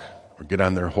walk or get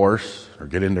on their horse or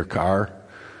get in their car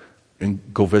and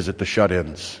go visit the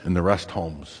shut-ins in the rest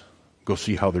homes. Go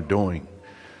see how they're doing.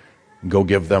 And go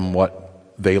give them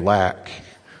what they lack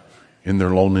in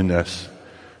their loneliness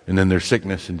and in their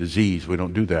sickness and disease. We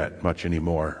don't do that much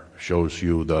anymore. Shows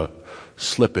you the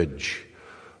slippage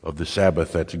of the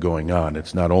Sabbath that's going on.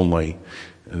 It's not only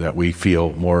that we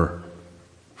feel more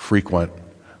frequent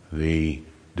the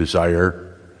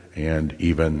desire and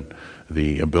even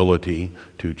the ability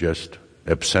to just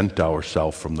absent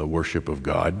ourselves from the worship of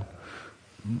God,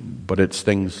 but it's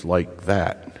things like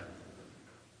that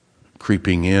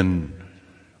creeping in.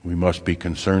 We must be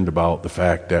concerned about the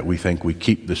fact that we think we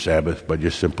keep the Sabbath by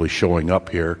just simply showing up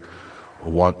here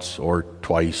once or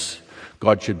twice.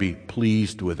 God should be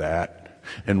pleased with that.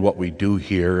 And what we do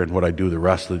here and what I do the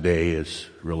rest of the day is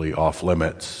really off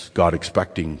limits. God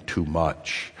expecting too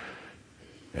much.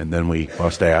 And then we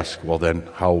must ask, well then,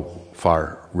 how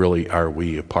far really are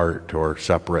we apart or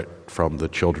separate from the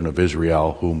children of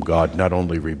Israel, whom God not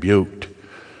only rebuked,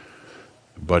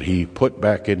 but he put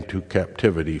back into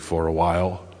captivity for a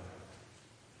while,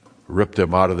 ripped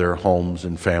them out of their homes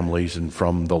and families and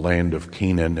from the land of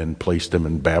Canaan and placed them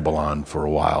in Babylon for a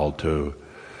while to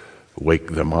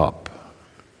wake them up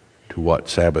to what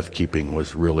Sabbath keeping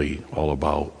was really all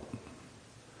about.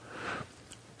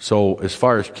 So as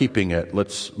far as keeping it,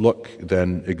 let's look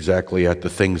then exactly at the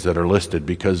things that are listed,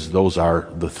 because those are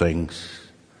the things,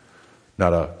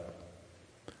 not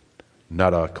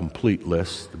a complete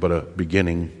list, but a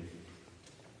beginning.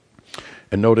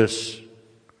 And notice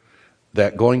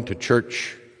that going to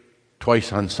church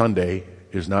twice on Sunday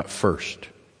is not first.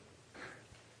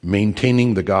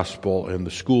 Maintaining the gospel and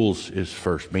the schools is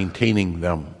first. Maintaining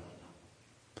them.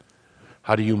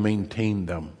 How do you maintain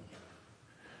them?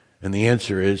 And the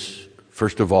answer is,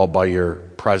 first of all, by your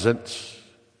presence.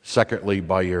 Secondly,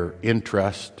 by your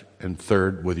interest. And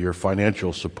third, with your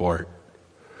financial support.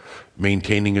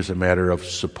 Maintaining is a matter of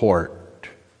support.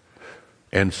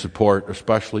 And support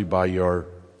especially by your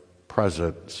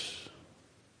presence.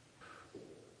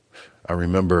 I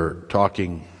remember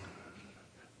talking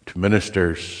to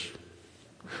ministers,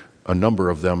 a number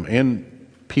of them, and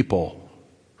people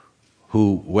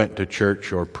who went to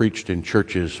church or preached in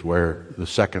churches where the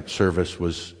second service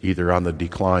was either on the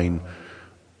decline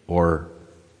or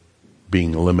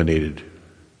being eliminated.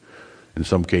 In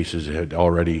some cases, it had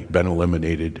already been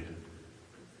eliminated.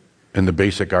 And the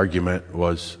basic argument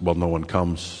was, well, no one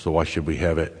comes, so why should we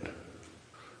have it?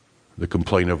 The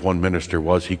complaint of one minister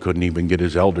was he couldn't even get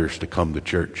his elders to come to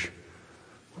church.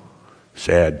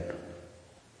 Sad.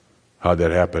 How'd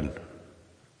that happen?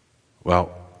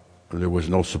 Well, there was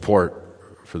no support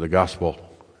for the gospel.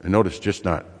 And notice, just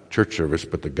not church service,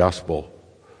 but the gospel.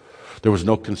 There was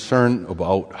no concern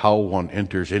about how one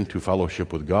enters into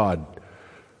fellowship with God.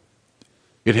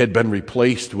 It had been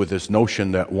replaced with this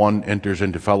notion that one enters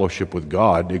into fellowship with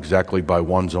God exactly by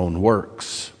one's own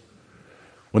works.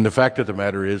 When the fact of the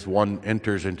matter is, one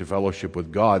enters into fellowship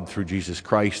with God through Jesus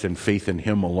Christ and faith in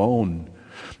Him alone,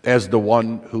 as the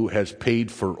one who has paid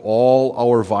for all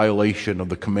our violation of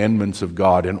the commandments of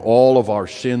God and all of our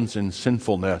sins and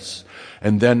sinfulness,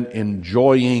 and then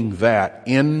enjoying that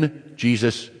in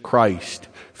Jesus Christ,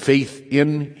 faith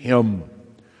in Him.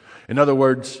 In other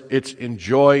words, it's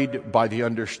enjoyed by the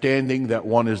understanding that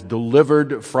one is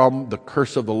delivered from the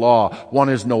curse of the law. One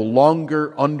is no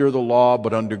longer under the law,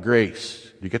 but under grace.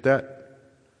 Do you get that?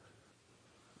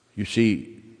 You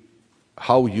see,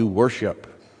 how you worship,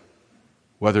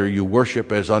 whether you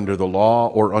worship as under the law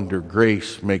or under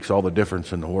grace, makes all the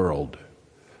difference in the world.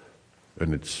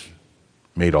 And it's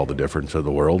made all the difference in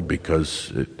the world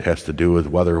because it has to do with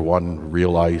whether one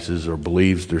realizes or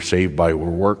believes they're saved by their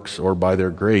works or by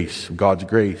their grace, God's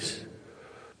grace.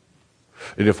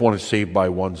 And if one is saved by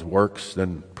one's works,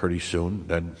 then pretty soon,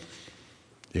 then,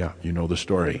 yeah, you know the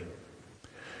story.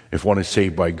 If one is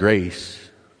saved by grace,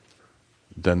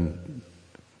 then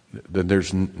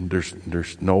there's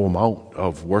no amount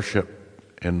of worship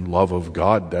and love of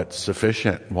God that's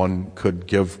sufficient. One could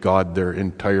give God their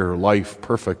entire life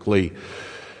perfectly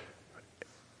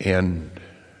and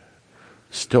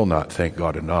still not thank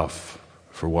God enough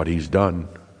for what He's done.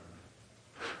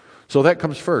 So that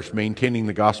comes first, maintaining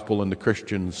the gospel in the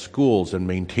Christian schools and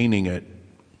maintaining it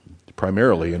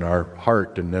primarily in our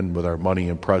heart and then with our money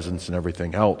and presence and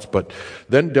everything else. But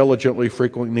then diligently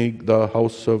frequenting the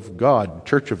house of God,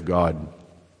 church of God.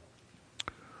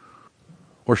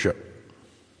 Worship.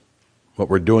 what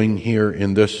we're doing here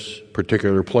in this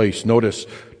particular place. Notice,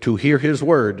 to hear His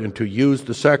word and to use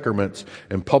the sacraments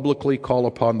and publicly call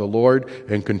upon the Lord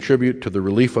and contribute to the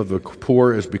relief of the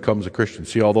poor as becomes a Christian.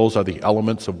 See, all those are the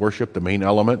elements of worship, the main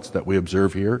elements that we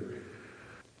observe here.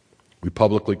 We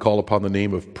publicly call upon the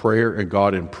name of prayer and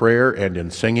God in prayer and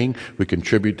in singing. We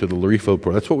contribute to the relief of the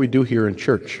poor. That's what we do here in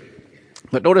church.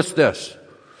 But notice this.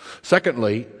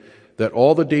 Secondly, that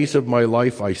all the days of my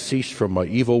life I cease from my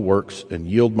evil works and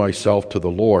yield myself to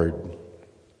the Lord.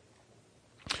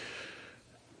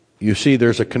 You see,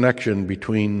 there's a connection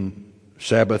between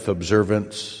Sabbath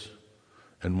observance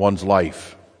and one's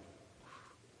life.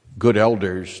 Good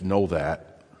elders know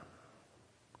that.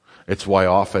 It's why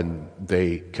often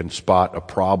they can spot a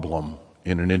problem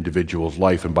in an individual's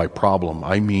life. And by problem,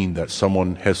 I mean that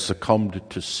someone has succumbed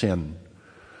to sin.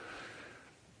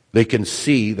 They can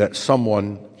see that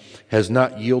someone has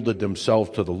not yielded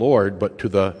themselves to the Lord, but to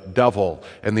the devil.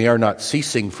 And they are not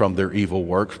ceasing from their evil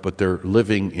works, but they're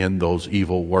living in those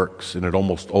evil works. And it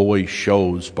almost always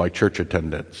shows by church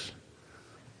attendance.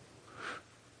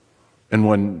 And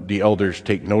when the elders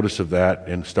take notice of that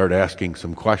and start asking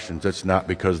some questions, it's not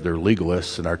because they're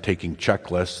legalists and are taking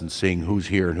checklists and seeing who's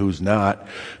here and who's not,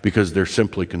 because they're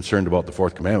simply concerned about the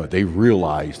fourth commandment. They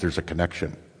realize there's a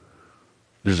connection.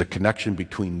 There's a connection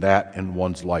between that and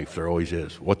one's life. There always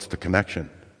is. What's the connection?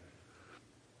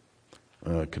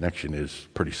 Connection is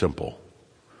pretty simple.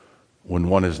 When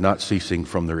one is not ceasing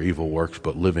from their evil works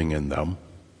but living in them,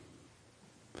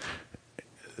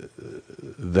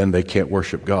 then they can't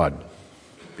worship God.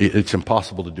 It's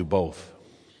impossible to do both.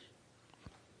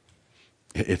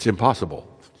 It's impossible.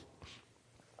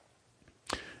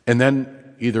 And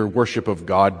then either worship of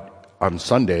God on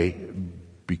Sunday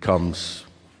becomes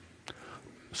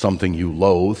something you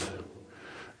loathe,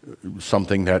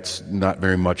 something that's not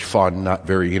very much fun, not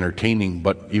very entertaining,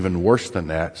 but even worse than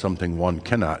that, something one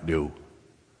cannot do.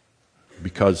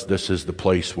 Because this is the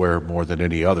place where, more than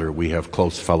any other, we have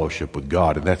close fellowship with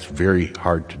God. And that's very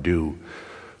hard to do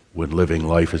when living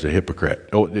life as a hypocrite.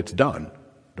 Oh, it's done.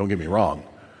 Don't get me wrong.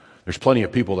 There's plenty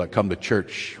of people that come to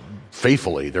church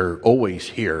faithfully. They're always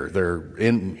here. They're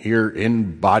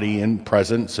in body, in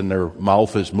presence, and their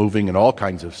mouth is moving and all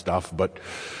kinds of stuff, but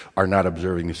are not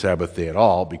observing the Sabbath day at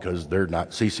all because they're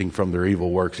not ceasing from their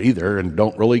evil works either and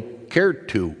don't really care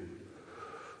to.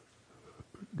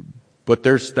 But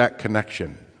there's that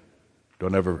connection.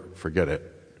 Don't ever forget it.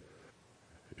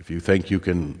 If you think you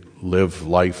can live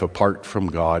life apart from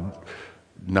God,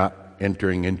 not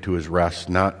entering into His rest,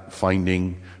 not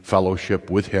finding fellowship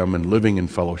with Him and living in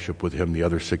fellowship with Him the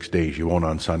other 6 days, you won't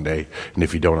on Sunday. And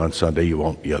if you don't on Sunday, you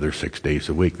won't the other 6 days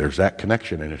a week. There's that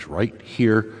connection, and it's right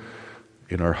here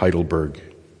in our Heidelberg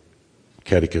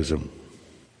Catechism.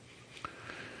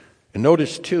 And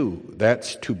notice, too,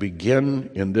 that's to begin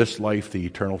in this life the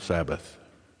eternal Sabbath.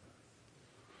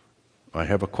 I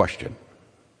have a question.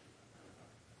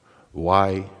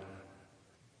 Why,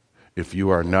 if you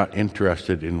are not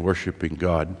interested in worshiping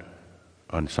God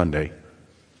on Sunday,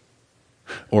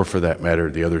 or for that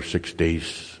matter, the other 6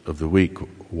 days of the week,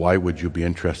 why would you be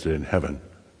interested in heaven?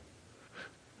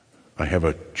 I have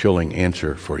a chilling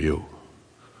answer for you.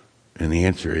 And the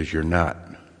answer is you're not.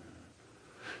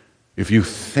 If you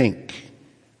think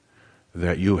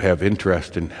that you have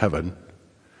interest in heaven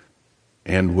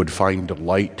and would find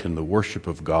delight in the worship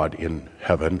of God in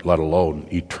heaven, let alone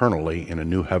eternally in a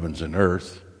new heavens and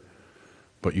earth,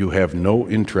 but you have no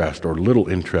interest or little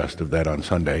interest of that on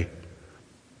Sunday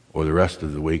or the rest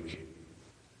of the week,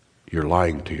 you're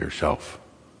lying to yourself.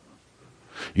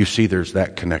 You see, there's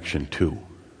that connection too.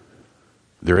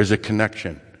 There is a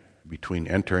connection between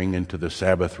entering into the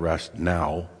Sabbath rest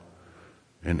now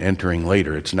and entering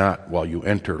later. It's not, well, you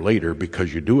enter later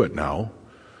because you do it now.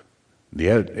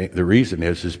 The reason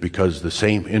is because the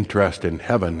same interest in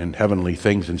heaven and heavenly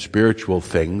things and spiritual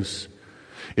things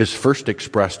is first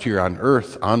expressed here on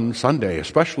earth on Sunday,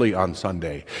 especially on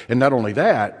Sunday. And not only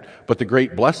that, but the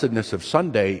great blessedness of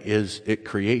Sunday is it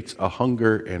creates a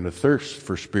hunger and a thirst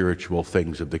for spiritual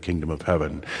things of the kingdom of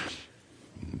heaven.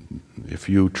 If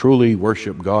you truly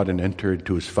worship God and enter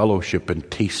into His fellowship and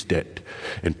taste it,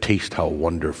 and taste how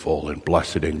wonderful and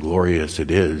blessed and glorious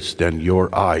it is, then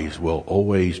your eyes will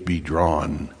always be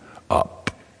drawn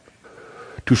up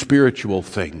to spiritual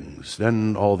things.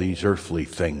 Then all these earthly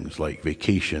things like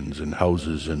vacations and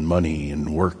houses and money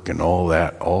and work and all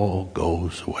that all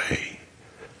goes away.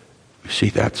 You see,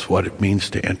 that's what it means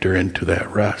to enter into that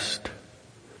rest.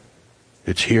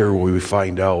 It's here where we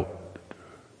find out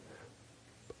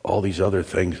all these other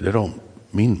things, they don't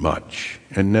mean much.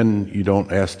 And then you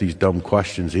don't ask these dumb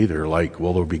questions either, like,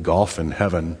 will there be golf in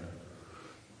heaven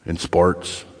and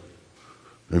sports?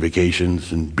 and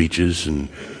vacations and beaches and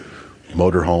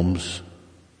motorhomes.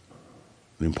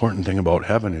 The important thing about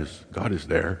heaven is God is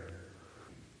there.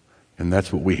 And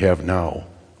that's what we have now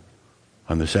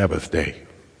on the Sabbath day.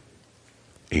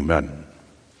 Amen.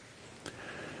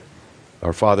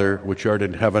 Our Father, which art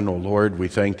in heaven, O Lord, we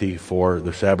thank Thee for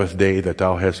the Sabbath day that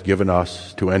Thou hast given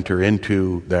us to enter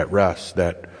into that rest,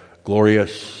 that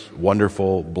glorious,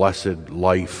 wonderful, blessed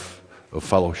life of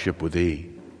fellowship with Thee.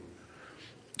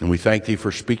 And we thank Thee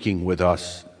for speaking with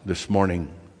us this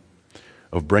morning,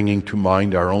 of bringing to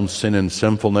mind our own sin and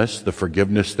sinfulness, the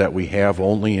forgiveness that we have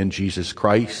only in Jesus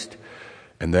Christ,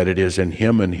 and that it is in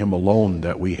Him and Him alone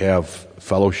that we have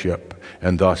fellowship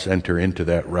and thus enter into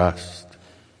that rest.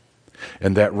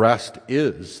 And that rest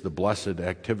is the blessed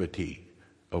activity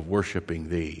of worshiping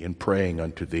Thee and praying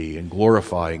unto Thee and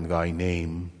glorifying Thy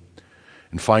name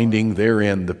and finding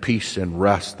therein the peace and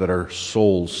rest that our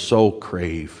souls so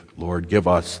crave. Lord, give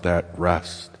us that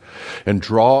rest and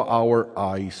draw our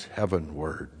eyes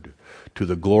heavenward to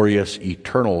the glorious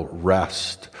eternal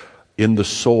rest in the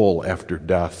soul after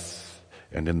death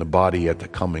and in the body at the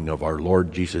coming of our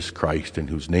Lord Jesus Christ, in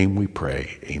whose name we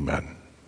pray. Amen.